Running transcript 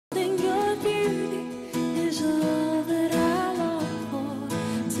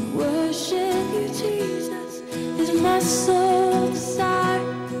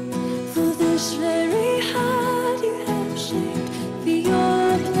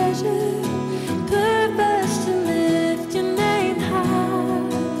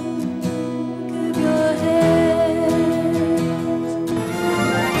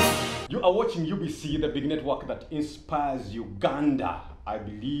watching UBC, the big network that inspires Uganda. I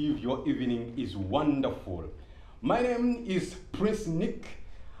believe your evening is wonderful. My name is Prince Nick,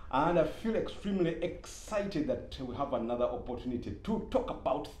 and I feel extremely excited that we have another opportunity to talk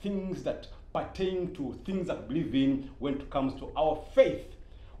about things that pertain to things that we believe in when it comes to our faith.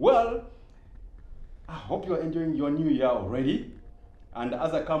 Well, I hope you're enjoying your new year already. And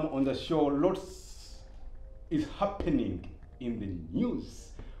as I come on the show, lots is happening in the news.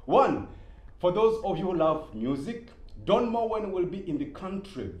 One, for those of you who love music, Don Moen will be in the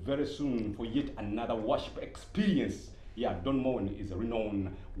country very soon for yet another worship experience. Yeah, Don Moen is a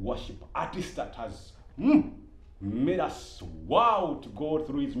renowned worship artist that has made us wow to go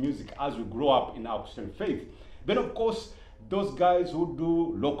through his music as we grow up in our Christian faith. Then, of course, those guys who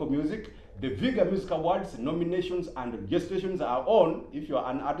do local music, the Viga Music Awards nominations and registrations are on. If you're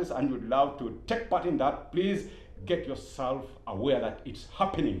an artist and you'd love to take part in that, please get yourself aware that it's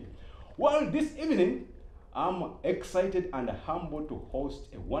happening. Well, this evening, I'm excited and humbled to host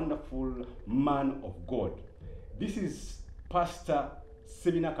a wonderful man of God. This is Pastor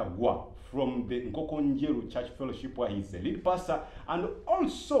Ssebina Kaggwa from the Nkokonjeru Church Fellowship, where he's the lead pastor and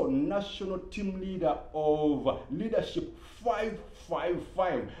also national team leader of Leadership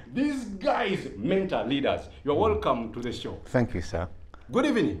 555. These guys mentor leaders. You're welcome to the show. Thank you, sir. Good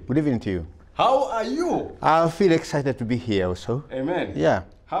evening. Good evening to you. How are you? I feel excited to be here also. Amen. Yeah.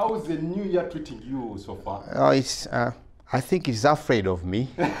 How's the new year treating you so far? I think it's afraid of me.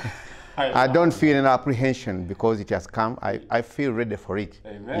 I don't feel an apprehension because it has come. I feel ready for it.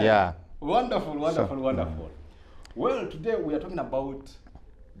 Amen. Yeah. Wonderful, wonderful, wonderful. Well, today we are talking about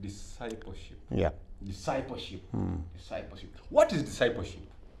discipleship. Yeah. Discipleship. Discipleship. What is discipleship?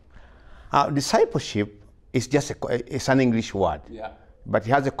 Discipleship is just it's an English word. Yeah. But it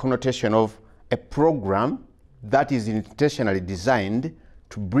has a connotation of a program that is intentionally designed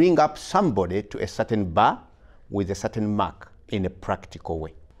to bring up somebody to a certain bar with a certain mark in a practical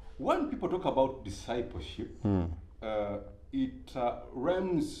way. When people talk about discipleship, it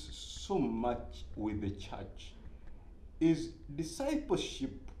rhymes so much with the church. Is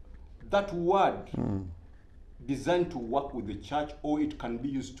discipleship that word designed to work with the church, or it can be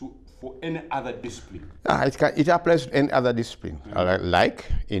used for any other discipline? It applies to any other discipline. Like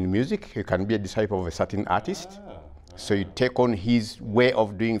in music, you can be a disciple of a certain artist. So you take on his way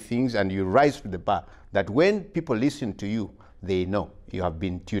of doing things and you rise to the bar that when people listen to you, they know you have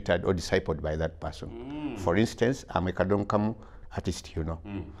been tutored or discipled by that person. For instance, I'm a Kadonkamu artist, you know.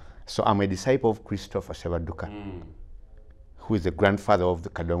 So I'm a disciple of Christopher Sebaduka, who is the grandfather of the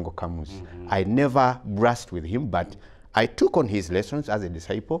Kadongo Kamus. I never brushed with him, but I took on his lessons as a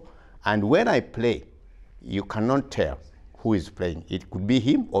disciple. And when I play, you cannot tell who is playing. It could be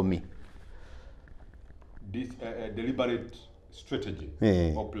him or me. This deliberate strategy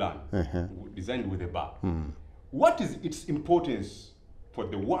or plan designed with a bar. What is its importance for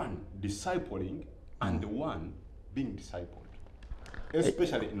the one discipling and the one being discipled,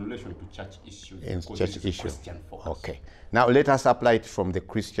 especially in relation to church issues? In church issues. Christian focus. Okay. Now let us apply it from the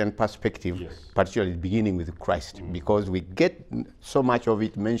Christian perspective, particularly beginning with Christ, because we get so much of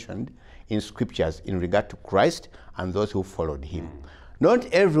it mentioned in scriptures in regard to Christ and those who followed him. Not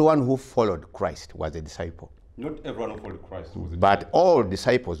everyone who followed Christ was a disciple. Not everyone who followed Christ was a disciple. But all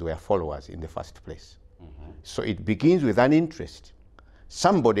disciples were followers in the first place. So it begins with an interest.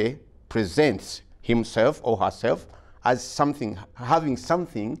 Somebody presents himself or herself as something, having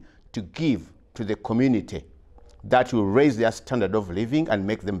something to give to the community that will raise their standard of living and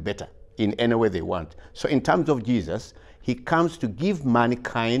make them better in any way they want. So in terms of Jesus, he comes to give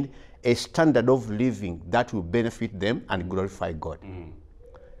mankind a standard of living that will benefit them and glorify God.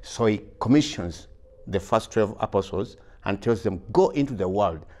 So he commissions the first 12 apostles and tells them, go into the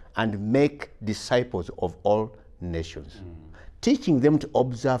world and make disciples of all nations, teaching them to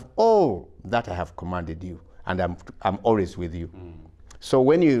observe all that I have commanded you, and I'm always with you. So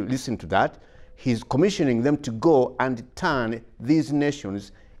when you listen to that, he's commissioning them to go and turn these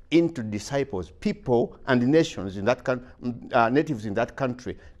nations into disciples, people and nations in that natives in that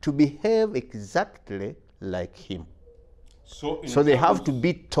country, to behave exactly like him. So they have to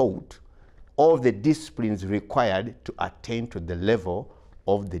be taught all the disciplines required to attain to the level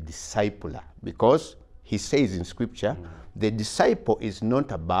of the discipler, because he says in scripture, the disciple is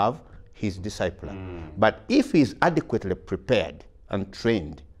not above his discipler. But if he is adequately prepared and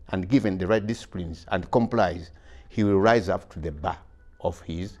trained and given the right disciplines and complies, he will rise up to the bar of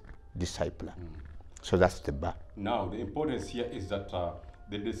his discipler. So that's the bar. Now, the importance here is that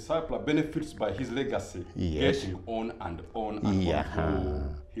the discipler benefits by his legacy, getting on and on and on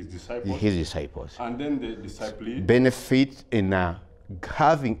through his disciples. His disciples. And then the disciple benefit in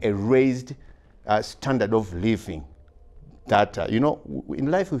having a raised standard of living. That, you know,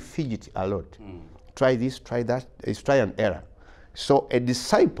 in life we fidget a lot. Try this, try that. It's try and error. So a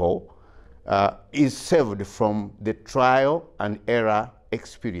disciple is saved from the trial and error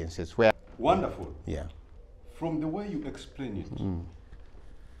experiences. Where Wonderful. yeah. From the way you explain it,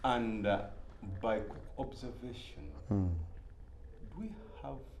 and by quick observation, do we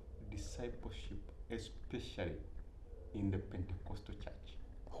have discipleship, especially in the Pentecostal church?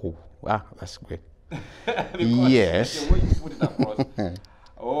 Oh, wow, that's great. Because Yes. the way you put it across,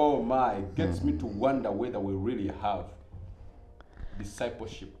 oh my, gets me to wonder whether we really have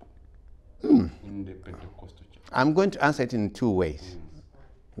discipleship in the Pentecostal church. I'm going to answer it in two ways.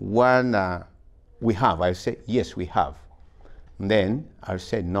 One, we have. I say, yes, we have. Then I'll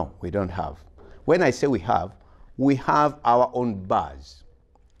say, no, we don't have. When I say we have our own bars,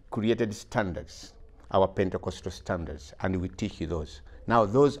 created standards, our Pentecostal standards, and we teach you those. Now,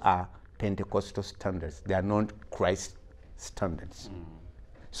 those are Pentecostal standards. They are not Christ standards.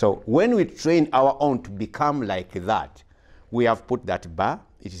 So when we train our own to become like that, we have put that bar.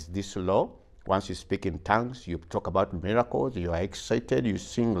 It is this law. Once you speak in tongues, you talk about miracles, you are excited, you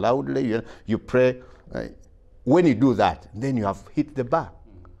sing loudly, you pray. When you do that, then you have hit the bar.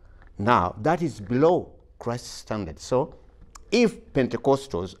 Now, that is below Christ's standard. So, if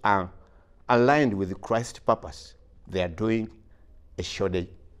Pentecostals are aligned with Christ's purpose, they are doing a shoddy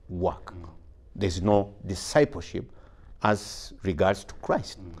work. There's no discipleship as regards to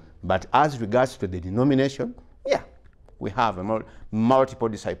Christ. But as regards to the denomination, yeah, we have multiple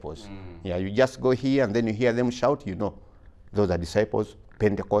disciples. Yeah, you just go here and then you hear them shout, you know, those are disciples,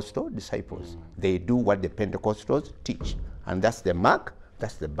 Pentecostal disciples. They do what the Pentecostals teach. And that's the mark,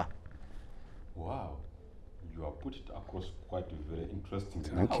 that's the bar. Wow, you have put it across quite very interesting.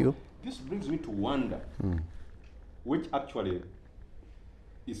 Thank you. This brings me to wonder, which actually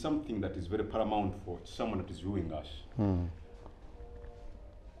is something that is very paramount for someone that is viewing us.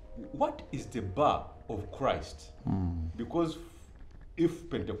 What is the bar of Christ? Because if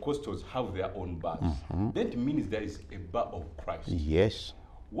Pentecostals have their own bars, then it means there is a bar of Christ. Yes.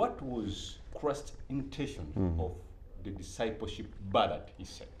 What was Christ's intention of the discipleship bar that he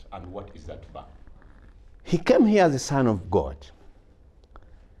set, and what is that bar? He came here as the Son of God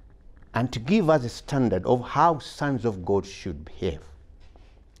and to give us a standard of how sons of God should behave.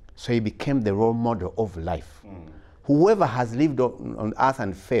 So he became the role model of life. Whoever has lived on earth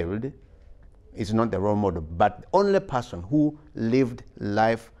and failed is not the role model, but the only person who lived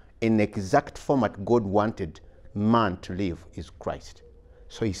life in the exact format God wanted man to live is Christ.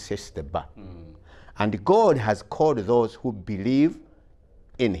 So he sets the bar. And God has called those who believe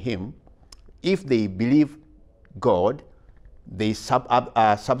in him. If they believe God, they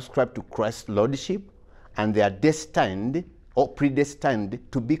subscribe to Christ's lordship, and they are destined or predestined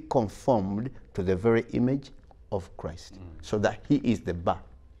to be conformed to the very image of Christ. So that he is the bar.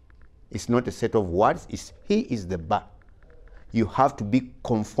 It's not a set of words, he is the bar. You have to be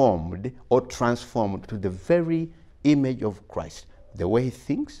conformed or transformed to the very image of Christ. The way he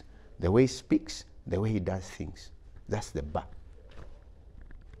thinks, the way he speaks, the way he does things. That's the bar.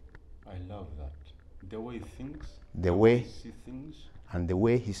 I love that. The way he thinks, The way he sees things. and the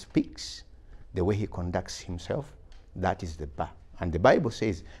way he speaks, the way he conducts himself, that is the bar. And the Bible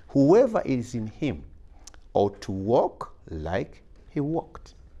says, whoever is in him ought to walk like he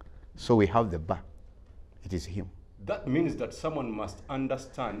walked. So we have the bar. It is him. That means that someone must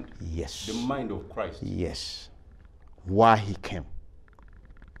understand Yes. the mind of Christ. Yes. Why he came.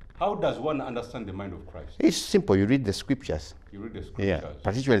 How does one understand the mind of Christ? It's simple. You read the scriptures. You read the scriptures. Yeah,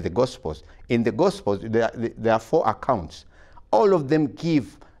 particularly the Gospels. In the Gospels, there are 4 accounts. All of them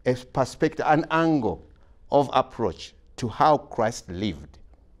give a perspective, an angle of approach to how Christ lived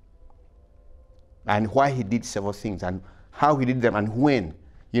and why he did several things and how he did them and when.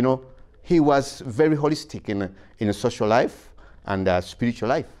 You know, he was very holistic in social life and spiritual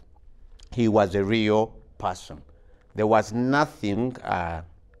life. He was a real person. There was nothing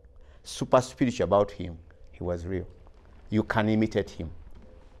super spiritual about him. He was real. You can imitate him.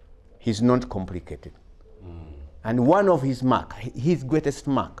 He's not complicated. And one of his mark, his greatest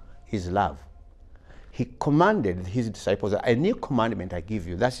mark, is love. He commanded his disciples, a new commandment I give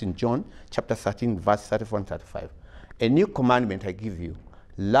you. That's in John chapter 13, verse 34 and 35. A new commandment I give you.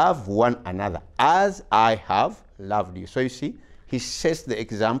 Love one another as I have loved you. So you see, he sets the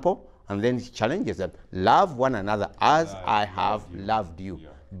example and then he challenges them. Love one another as I have loved you. Yeah.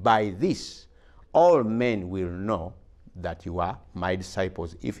 By this, all men will know that you are my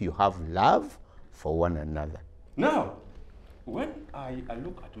disciples if you have love for one another. Now, when I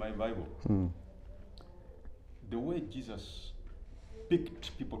look at my Bible, the way Jesus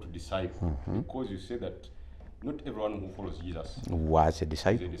picked people to disciple because you say that not everyone who follows Jesus Was a is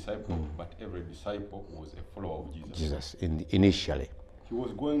disciple. a disciple, but every disciple was a follower of Jesus. Jesus initially. He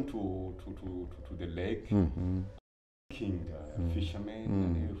was going to the lake, king, fishermen,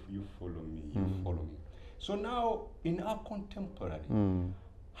 and if you follow me, you follow me. So now, in our contemporary,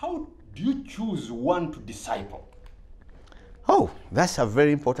 how do you choose one to disciple? Oh, that's a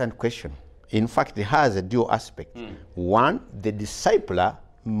very important question. In fact, it has a dual aspect. One, the discipler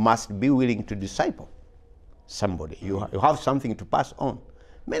must be willing to disciple somebody. You have something to pass on.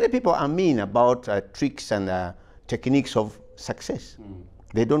 Many people are mean about tricks and techniques of success.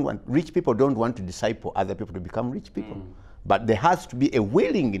 They don't want, rich people don't want to disciple other people to become rich people. But there has to be a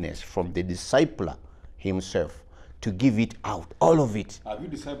willingness from the discipler himself to give it out, all of it. Have you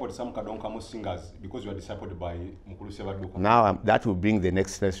discipled some Kadonkamo singers because you are discipled by Mukulu Sevaduka? Now that will bring the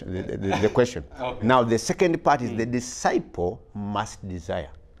next question, the question. Okay. Now the second part is the disciple must desire.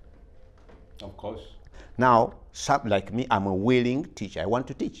 Of course. Now, some like me, I'm a willing teacher. I want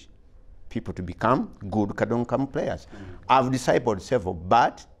to teach people to become good Kadonkam players. I've discipled several,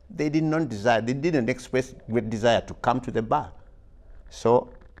 but they did not desire, they didn't express great desire to come to the bar. So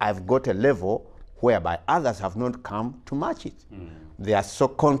I've got a level whereby others have not come to match it. They are so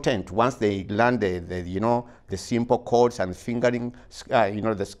content once they learn the simple chords and fingering,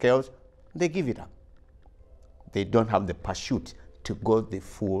 the scales, they give it up. They don't have the pursuit to go the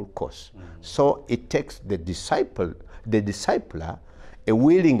full course. So it takes the discipler, a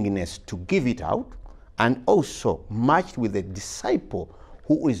willingness to give it out, and also matched with a disciple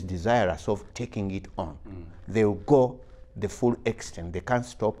who is desirous of taking it on. They will go the full extent. They can't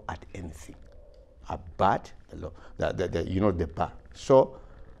stop at anything. But the bar. So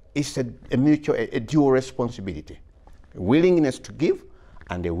it's a mutual, a dual responsibility. A willingness to give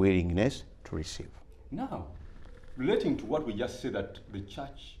and a willingness to receive. Now, relating to what we just said, that the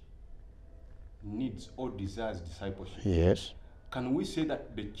church needs or desires discipleship. Yes. Can we say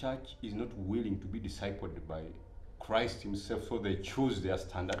that the church is not willing to be discipled by Christ himself, so they choose their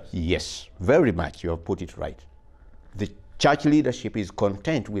standards? Yes, very much. You have put it right. The church leadership is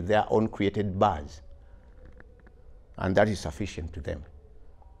content with their own created bars, and that is sufficient to them.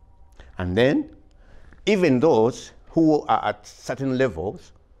 And then, even those who are at certain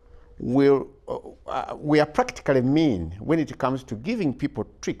levels, we are practically mean when it comes to giving people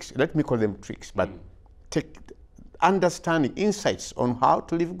tricks. Let me call them tricks, but understanding insights on how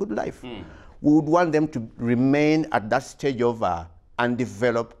to live a good life. We would want them to remain at that stage of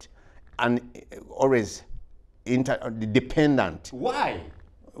undeveloped and always dependent. Why?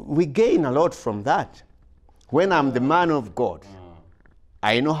 We gain a lot from that. When I'm the man of God,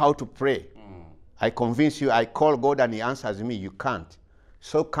 I know how to pray. I convince you, I call God and he answers me, you can't.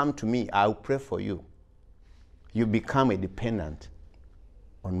 So come to me, I'll pray for you. You become a dependent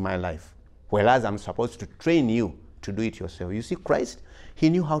on my life. Whereas I'm supposed to train you to do it yourself. You see, Christ, he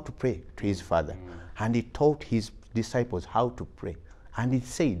knew how to pray to his Father. And he taught his disciples how to pray. And he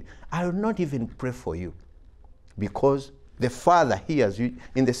said, I will not even pray for you, because the Father hears you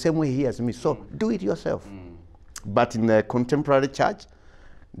in the same way he hears me. So do it yourself. But in the contemporary church,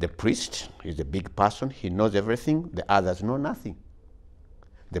 the priest is the big person. He knows everything. The others know nothing.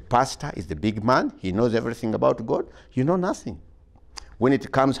 The pastor is the big man. He knows everything about God. You know nothing. When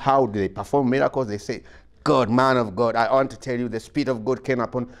it comes how they perform miracles, they say, God, man of God, I want to tell you the Spirit of God came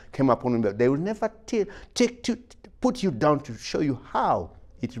upon me. They will never put you down to show you how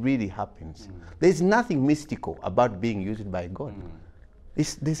it really happens. There's nothing mystical about being used by God.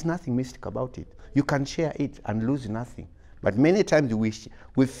 There's nothing mystic about it. You can share it and lose nothing. But many times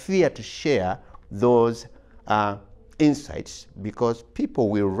we fear to share those insights because people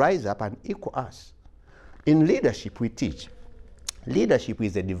will rise up and equal us. In leadership, we teach. Leadership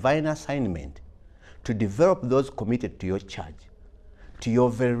is a divine assignment to develop those committed to your charge, to your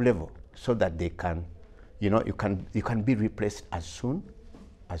very level, so that they can, you can be replaced as soon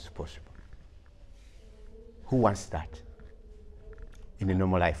as possible. Who wants that in a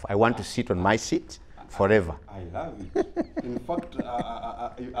normal life? I want to sit on my seat forever. I love it. In fact,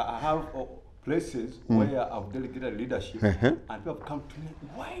 I have places where I've delegated leadership, and people have come to me,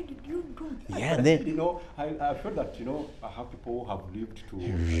 why did you do that? Yeah, I feel that, I have people who have lived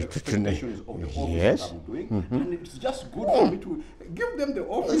to expectations of the office that I'm doing, and it's just good for me to give them the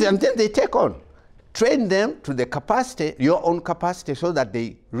office. And then they take on. Train them to the capacity, your own capacity, so that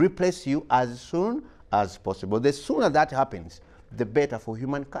they replace you as soon as possible. The sooner that happens, the better for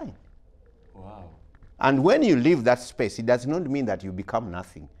humankind. Wow. And when you leave that space, it does not mean that you become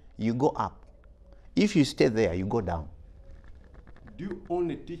nothing. You go up. If you stay there, you go down. Do you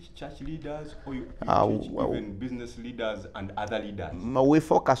only teach church leaders, or you teach even business leaders and other leaders? We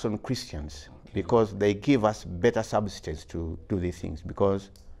focus on Christians because they give us better substance to do these things. Because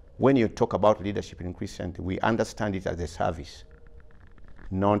when you talk about leadership in Christianity, we understand it as a service,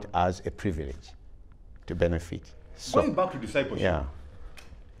 not as a privilege to benefit. So, going back to discipleship, yeah,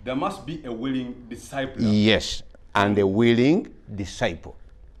 there must be a willing disciple. yes, and a willing disciple.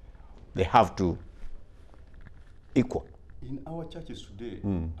 They have to equal. In our churches today,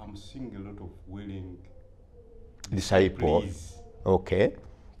 I'm seeing a lot of willing Disciple. disciples. Okay.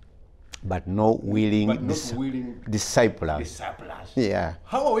 But no willing, But not willing disciplers. disciples. Yeah.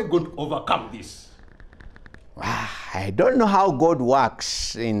 How are we going to overcome this? I don't know how God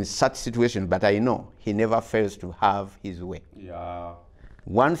works in such situations, but I know he never fails to have his way. Yeah.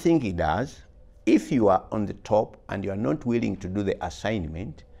 One thing he does, if you are on the top and you are not willing to do the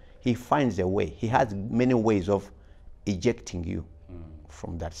assignment, he finds a way. He has many ways of ejecting you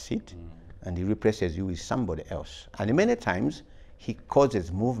from that seat, and he replaces you with somebody else. And many times, he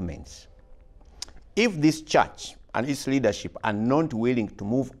causes movements. If this church and its leadership are not willing to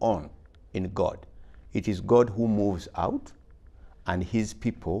move on in God, it is God who moves out, and his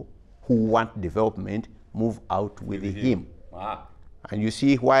people who want development move out with him. Wow. And you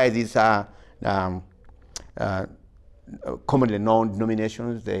see why these are commonly known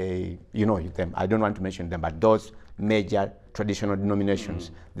denominations, they, you know them, I don't want to mention them, but those major traditional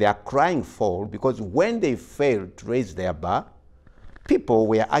denominations, they are crying foul because when they failed to raise their bar, people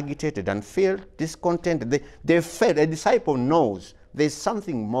were agitated and feel discontented. They failed. A disciple knows there's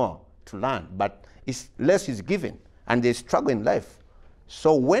something more to learn, but less is given, and they struggle in life.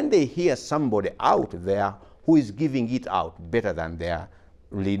 So when they hear somebody out there who is giving it out better than their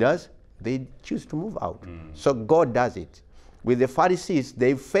leaders, they choose to move out. So God does it. With the Pharisees,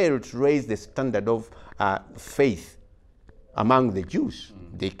 they failed to raise the standard of faith among the Jews.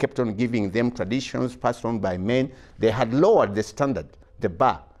 They kept on giving them traditions passed on by men. They had lowered the standard, the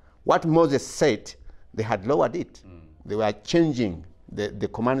bar. What Moses said, they had lowered it. They were changing the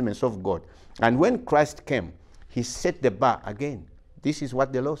commandments of God. And when Christ came, he set the bar again. This is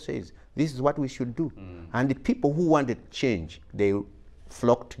what the law says. This is what we should do. And the people who wanted change, they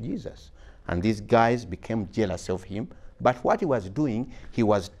flocked to Jesus. And these guys became jealous of him. But what he was doing, he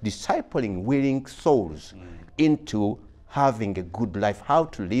was discipling willing souls into having a good life, how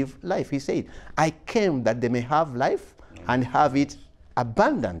to live life. He said, I came that they may have life and have it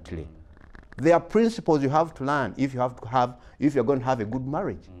abundantly. There are principles you have to learn if you're going to have a good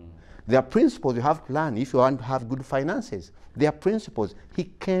marriage. There are principles you have to learn if you want to have good finances. There are principles.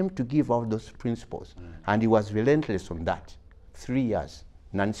 He came to give out those principles. And he was relentless on that. 3 years,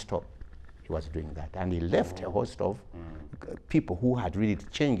 non-stop, he was doing that. And he left a host of people who had really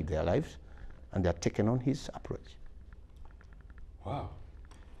changed their lives, and they had taken on his approach. Wow.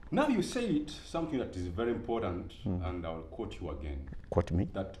 Now you said something that is very important, and I'll quote you again. Quote me.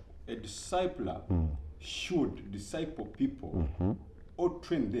 That a discipler should disciple people or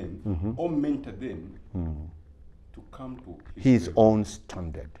train them or mentor them to come to his own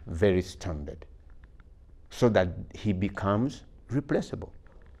standard, very standard, so that he becomes replaceable.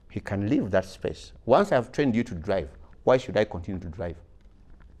 He can leave that space. Once I've trained you to drive, why should I continue to drive?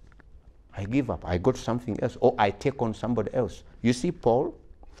 I give up. I go to something else, or I take on somebody else. You see, Paul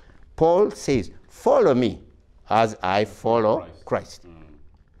says, follow me as I follow Christ.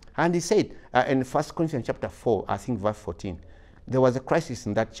 And he said in 1 Corinthians chapter 4, I think verse 14, there was a crisis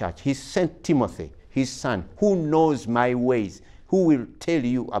in that church. He sent Timothy, his son, who knows my ways, who will tell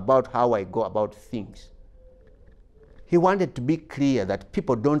you about how I go about things. He wanted to be clear that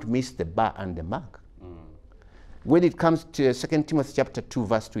people don't miss the bar and the mark. When it comes to 2 Timothy chapter 2,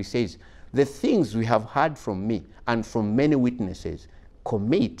 verse 2, he says, the things we have heard from me and from many witnesses,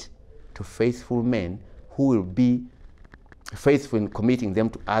 commit to faithful men who will be faithful in committing them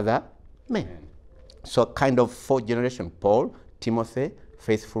to other men. So kind of fourth generation, Paul, Timothy,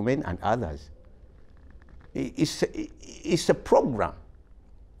 faithful men, and others. It's a program.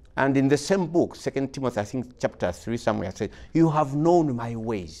 And in the same book, 2 Timothy, I think chapter 3 somewhere, I said, you have known my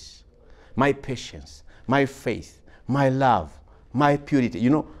ways, my patience, my faith, my love, my purity. You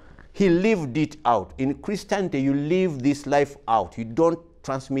know, he lived it out. In Christianity, you live this life out. You don't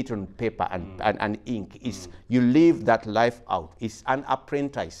transmit on paper and ink. You live that life out. It's an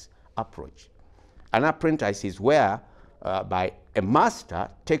apprentice approach. An apprentice is where by a master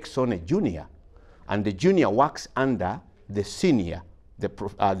takes on a junior, and the junior works under the senior, the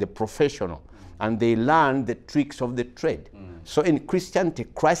professional, and they learn the tricks of the trade. So in Christianity,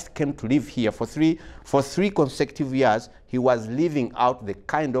 Christ came to live here for three consecutive years. He was living out the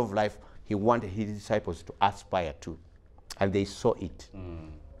kind of life he wanted his disciples to aspire to. and they saw it.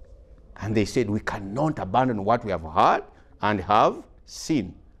 And they said, we cannot abandon what we have heard and have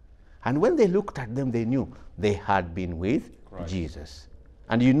seen. And when they looked at them, they knew they had been with Jesus.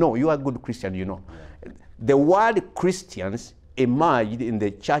 And you know, you are a good Christian, you know. Yeah. The word Christians emerged in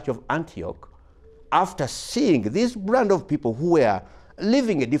the church of Antioch after seeing this brand of people who were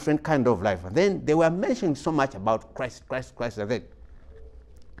living a different kind of life. And then they were mentioning so much about Christ, and then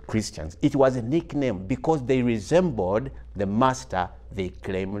Christians. It was a nickname because they resembled the master they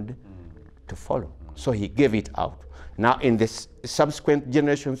claimed to follow. So he gave it out. Now in the subsequent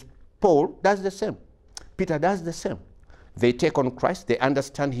generations, Paul does the same. Peter does the same. They take on Christ, they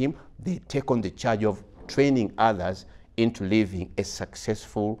understand him, they take on the charge of training others into living a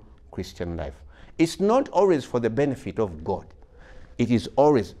successful Christian life. It's not always for the benefit of God. It is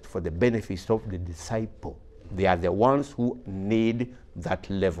always for the benefit of the disciple. They are the ones who need that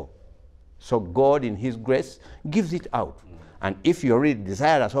level. So God in his grace gives it out. And if you're really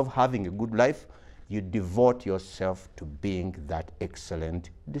desirous of having a good life, you devote yourself to being that excellent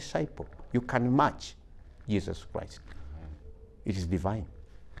disciple. You can match Jesus Christ. It is divine.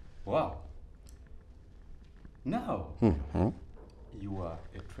 Wow. Now, you are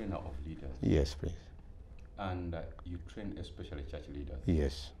a trainer of leaders. Yes, please. And you train especially church leaders.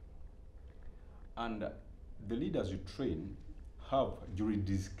 Yes. And the leaders you train have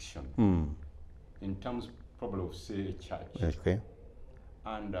jurisdiction in terms probably of, say, a church. Okay.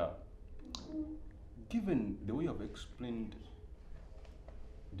 And given the way you've explained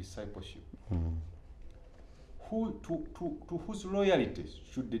discipleship, to whose loyalties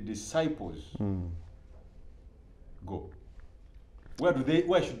should the disciples go?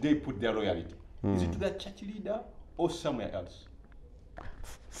 Where should they put their loyalty? Is it to their church leader or somewhere else?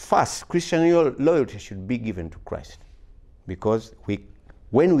 First, Christian loyalty should be given to Christ, because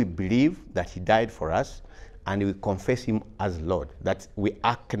when we believe that he died for us and we confess him as Lord, that we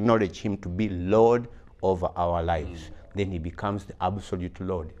acknowledge him to be Lord over our lives, then he becomes the absolute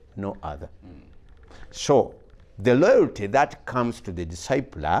Lord, no other. So the loyalty that comes to the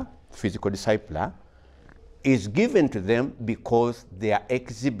discipler, physical discipler, is given to them because they are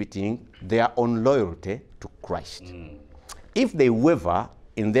exhibiting their own loyalty to Christ. If they waver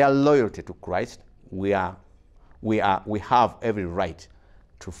in their loyalty to Christ, we have every right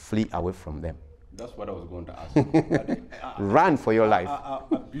to flee away from them. That's what I was going to ask you. Run for your life.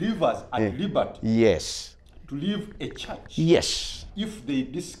 Believers at liberty. Yes. To leave a church. Yes. If they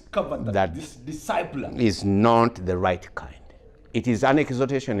discover that this discipler is not the right kind. It is an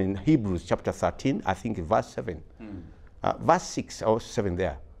exhortation in Hebrews chapter 13, I think verse 7. Verse 6 or 7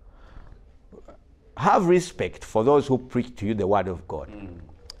 there. Have respect for those who preach to you the word of God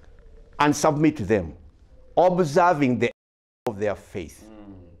and submit to them, observing the of their faith.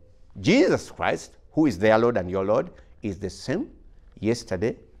 Jesus Christ, who is their Lord and your Lord, is the same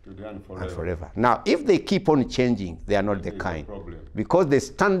yesterday today and forever. Now, if they keep on changing, they are not the kind. Because the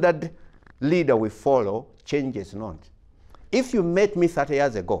standard leader we follow changes not. If you met me 30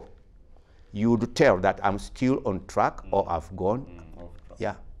 years ago, you would tell that I'm still on track or I've gone.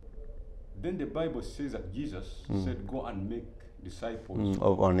 Yeah. Then the Bible says that Jesus said, go and make disciples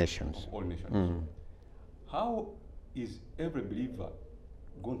of all nations. Of all nations. How is every believer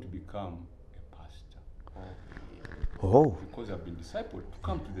going to become a pastor? Because they have been discipled to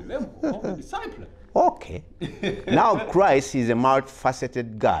come to the level of the disciple. Okay. Now Christ is a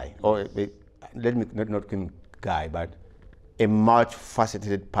multifaceted guy, or let me not call him guy, but a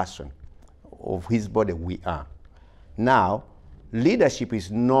multifaceted person. Of his body we are. Now, leadership is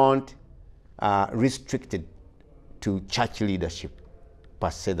not restricted to church leadership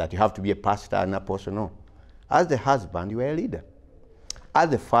per se, that you have to be a pastor and apostle. No. As the husband, you are a leader. As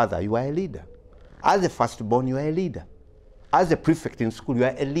the father, you are a leader. As the firstborn, you are a leader. As a prefect in school, you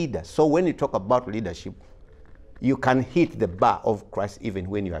are a leader. So when you talk about leadership, you can hit the bar of Christ even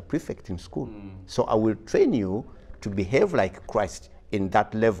when you are prefect in school. So I will train you to behave like Christ in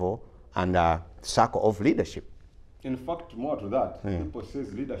that level and circle of leadership. In fact, more to that, people say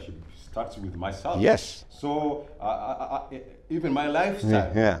leadership starts with myself. Yes. So even my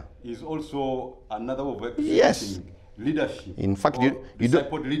lifestyle is also another way of expressing leadership. In fact,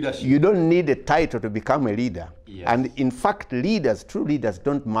 leadership. You don't need a title to become a leader. Yes. And in fact, true leaders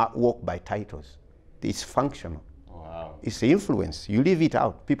don't walk by titles. It's functional. Wow. It's the influence. You leave it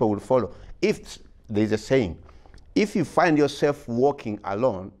out, people will follow. If there's a saying, if you find yourself walking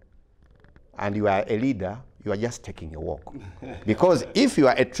alone and you are a leader, you are just taking a walk. Because if you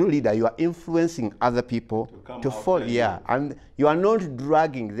are a true leader, you are influencing other people to follow. Yeah, and you are not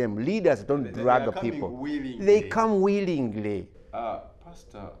dragging them. Leaders don't drag people. They come willingly.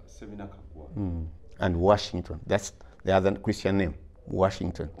 Pastor Ssebina Kaggwa. And Washington. That's the other Christian name,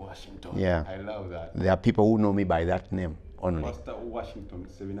 Washington. Washington. Yeah. I love that. There are people who know me by that name only. Pastor Washington,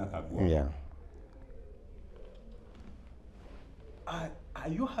 Ssebina Kaggwa. Yeah. Are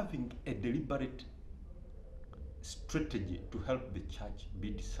you having a deliberate strategy to help the church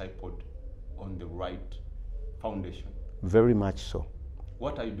be discipled on the right foundation? Very much so.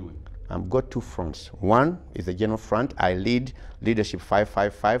 What are you doing? I've got two fronts. One is the general front. I lead Leadership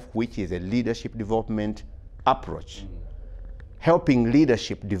 555, which is a leadership development approach, helping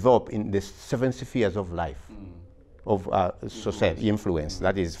leadership develop in the 7 spheres of life, of society, influence.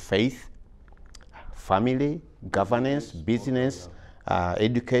 That is faith, family, governance, business,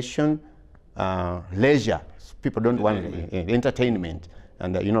 education, leisure. People don't want entertainment.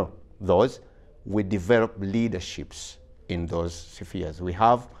 And you know, those, we develop leaderships in those spheres. We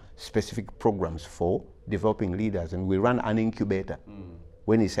have specific programs for developing leaders, and we run an incubator.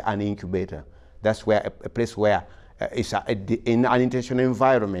 When you say an incubator, that's where a place where it's in an intentional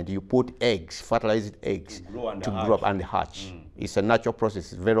environment, you put eggs, fertilized eggs, to grow up and hatch. It's a natural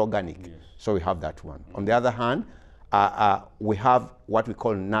process, it's very organic. Yes. So we have that one. On the other hand, we have what we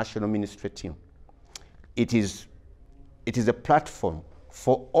call National Ministry Team. It is a platform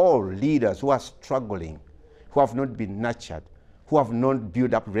for all leaders who are struggling, who have not been nurtured, who have not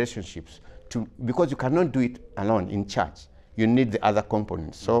built up relationships, because you cannot do it alone in church. You need the other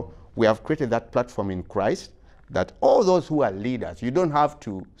components. So we have created that platform in Christ, that all those who are leaders, you don't have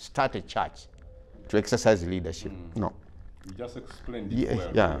to start a church to exercise leadership. No. You just explained it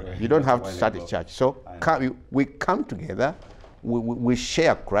well. Yeah, you don't have to start a church. So we come together, we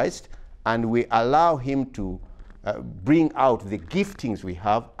share Christ, and we allow him to bring out the giftings we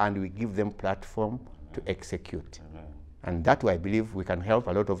have, and we give them platform to execute. Amen. And that way I believe we can help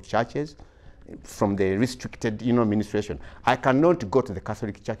a lot of churches from the restricted administration. I cannot go to the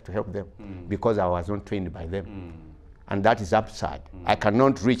Catholic Church to help them because I was not trained by them. And that is absurd. I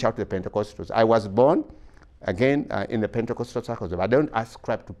cannot reach out to the Pentecostals. I was born, again, in the Pentecostal circles, but I don't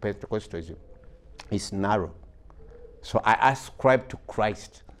ascribe to Pentecostalism. It's narrow. So I ascribe to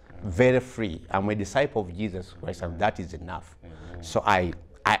Christ, very free. I'm a disciple of Jesus Christ, and that is enough. Amen. So I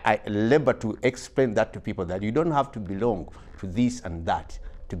labor to explain that to people, that you don't have to belong to this and that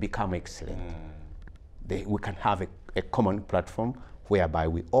to become excellent. We can have a common platform whereby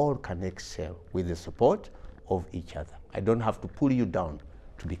we all can excel with the support of each other. I don't have to pull you down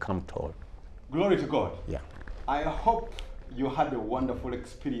to become tall. Glory to God. Yeah. I hope you had a wonderful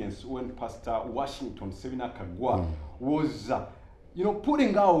experience when Pastor Washington, Ssebina Kaggwa, was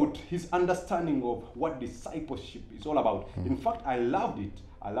putting out his understanding of what discipleship is all about. In fact, I loved it,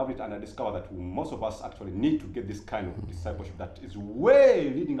 and I discovered that most of us actually need to get this kind of discipleship that is way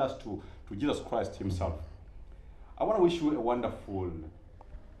leading us to Jesus Christ himself. I want to wish you a wonderful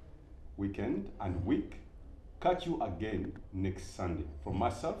weekend and week. Catch you again next Sunday. From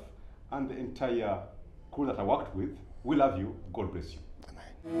myself and the entire crew that I worked with, we love you. God bless you.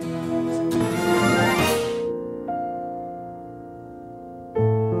 Amen.